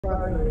Yeah,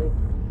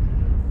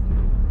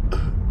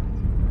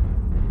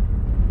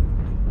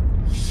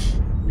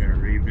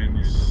 Raven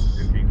is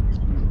heading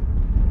to...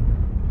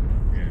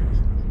 Yes.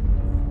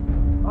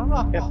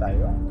 Makakakit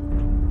tayo.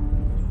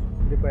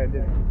 Hindi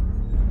pwede.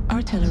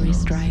 Artillery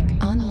strike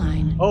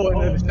online. Oh,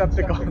 and the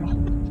Decepticon.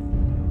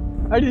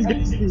 I just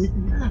get see.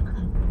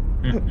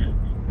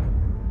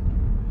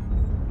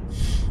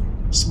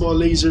 Small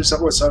lasers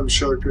ako sa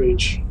short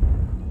range.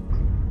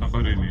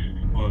 Ako rin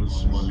eh. All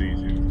small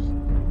lasers.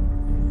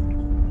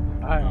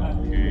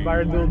 Okay.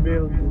 Bardo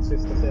build is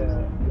kasi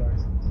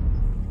yours.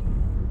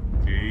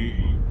 Okay.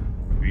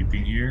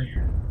 Waiting here.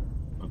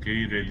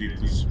 Okay, ready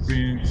to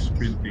sprint.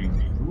 Sprinting.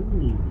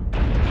 Ooh.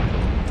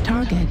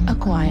 Target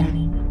acquired.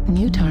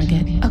 New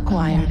target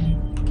acquired.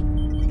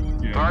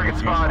 Yeah, Target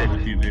spotted.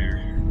 There.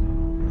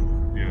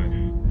 Yeah.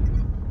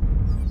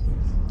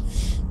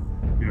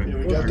 Yeah, Yeah,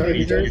 we got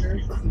target.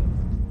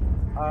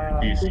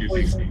 He's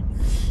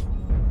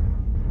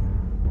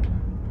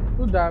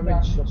 2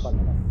 damage na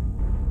pala.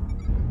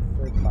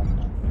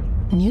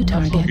 New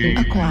target okay.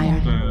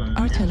 acquired.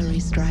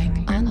 Artillery strike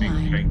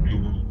online. Trying to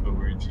move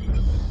towards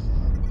us.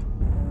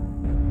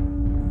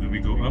 Do we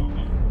go up?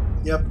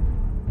 Yep.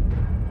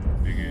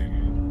 Okay.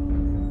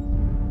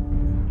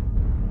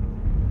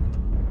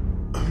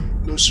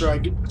 No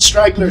straggler.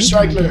 New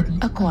target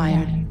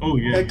acquired. Oh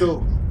yeah.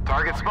 Echo.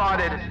 Target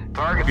spotted.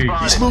 Target Okay.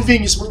 spotted. He's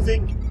moving.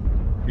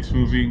 He's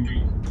moving.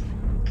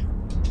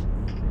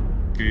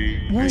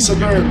 Okay. He's a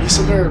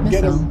nerve.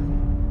 Get him.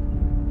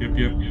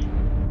 Yep.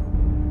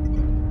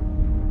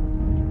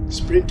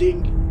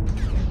 Sprinting.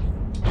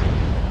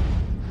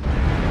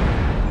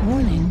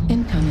 Warning,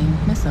 incoming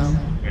missile.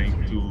 Trying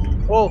to...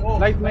 Oh,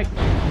 light mech.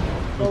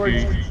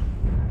 Towards Okay.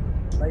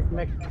 light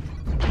mech.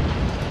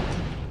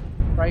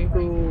 Trying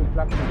to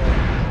block the door.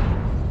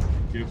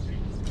 Yep.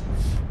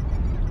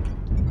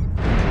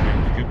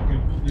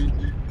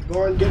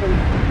 Go on, get him.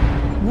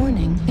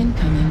 Warning,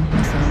 incoming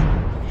missile.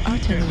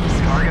 Artillery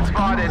Target strike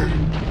spotted.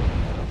 online.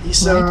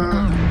 He's Right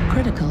arm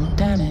critical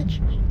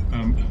damage.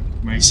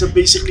 he's a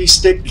basically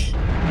stick.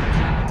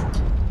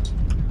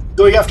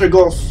 Going after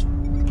golf.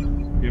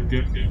 Yep.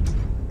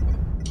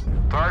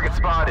 Target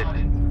spotted.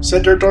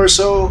 Center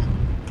torso.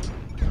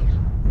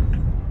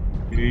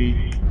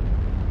 Okay.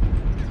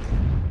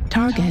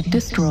 Target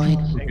destroyed.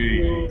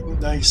 Okay.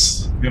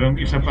 Nice.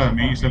 May isa pa.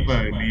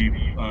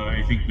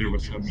 I think there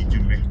was a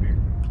medium mech there.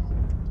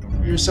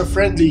 Here's a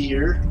friendly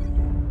here.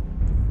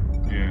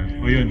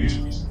 Yeah. Oh yun,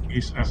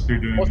 he's after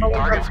the... Oh, someone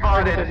Target has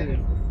spotted.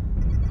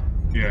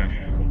 Yeah.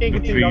 Okay, The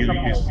good trail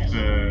thing is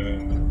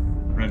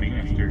running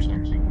after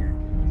something.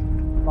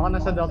 Baka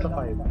nasa Delta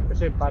 5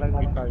 kasi parang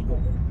nag-target.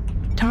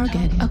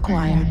 Target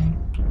acquired.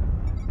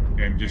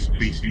 I'm just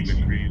facing the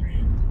trail.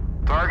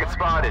 Target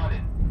spotted.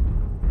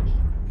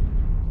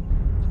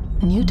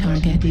 New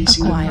target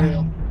Facing the acquired.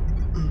 trail.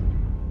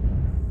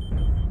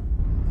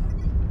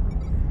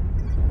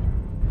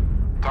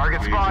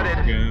 Target spotted.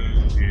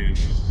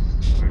 Is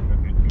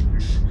 500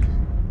 meters.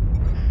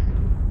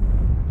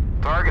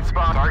 Target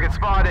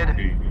spotted.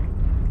 Okay.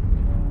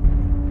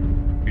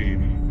 Okay,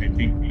 I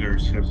think there are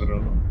several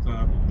on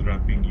top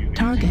dropping you.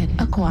 Target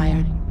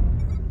acquired.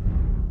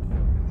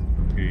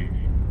 Okay.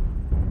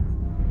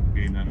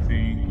 Okay,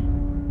 nothing.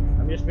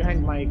 I'm just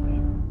behind Mike.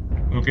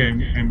 Okay,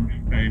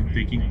 I'm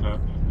taking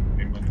top.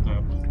 I'm on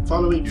top.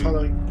 Following.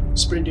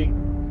 Sprinting.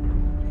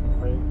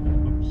 Okay.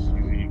 Oops,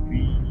 UAV.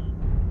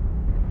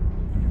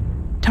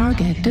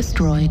 Target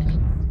destroyed.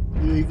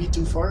 UAV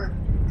too far.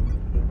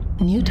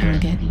 New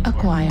target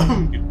acquired.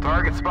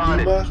 Target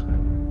spotted. Lima.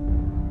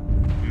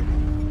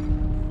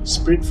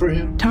 Sprint for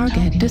him.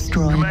 Target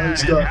destroyed.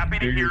 He's got. Happy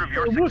to hear of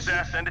your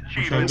success and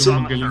achievements Masyado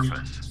on the magaling.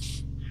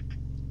 surface.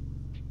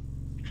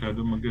 Masyado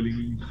magaling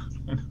yung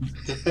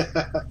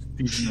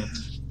team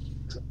natin.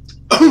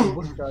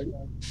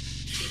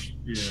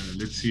 Yeah,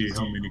 let's see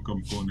how many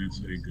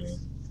components I got.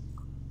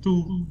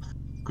 2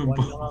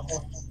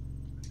 components.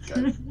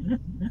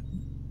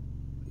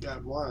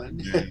 Got one.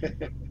 Yeah.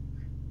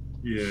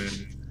 Yeah.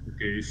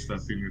 Okay,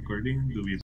 stopping recording. Do we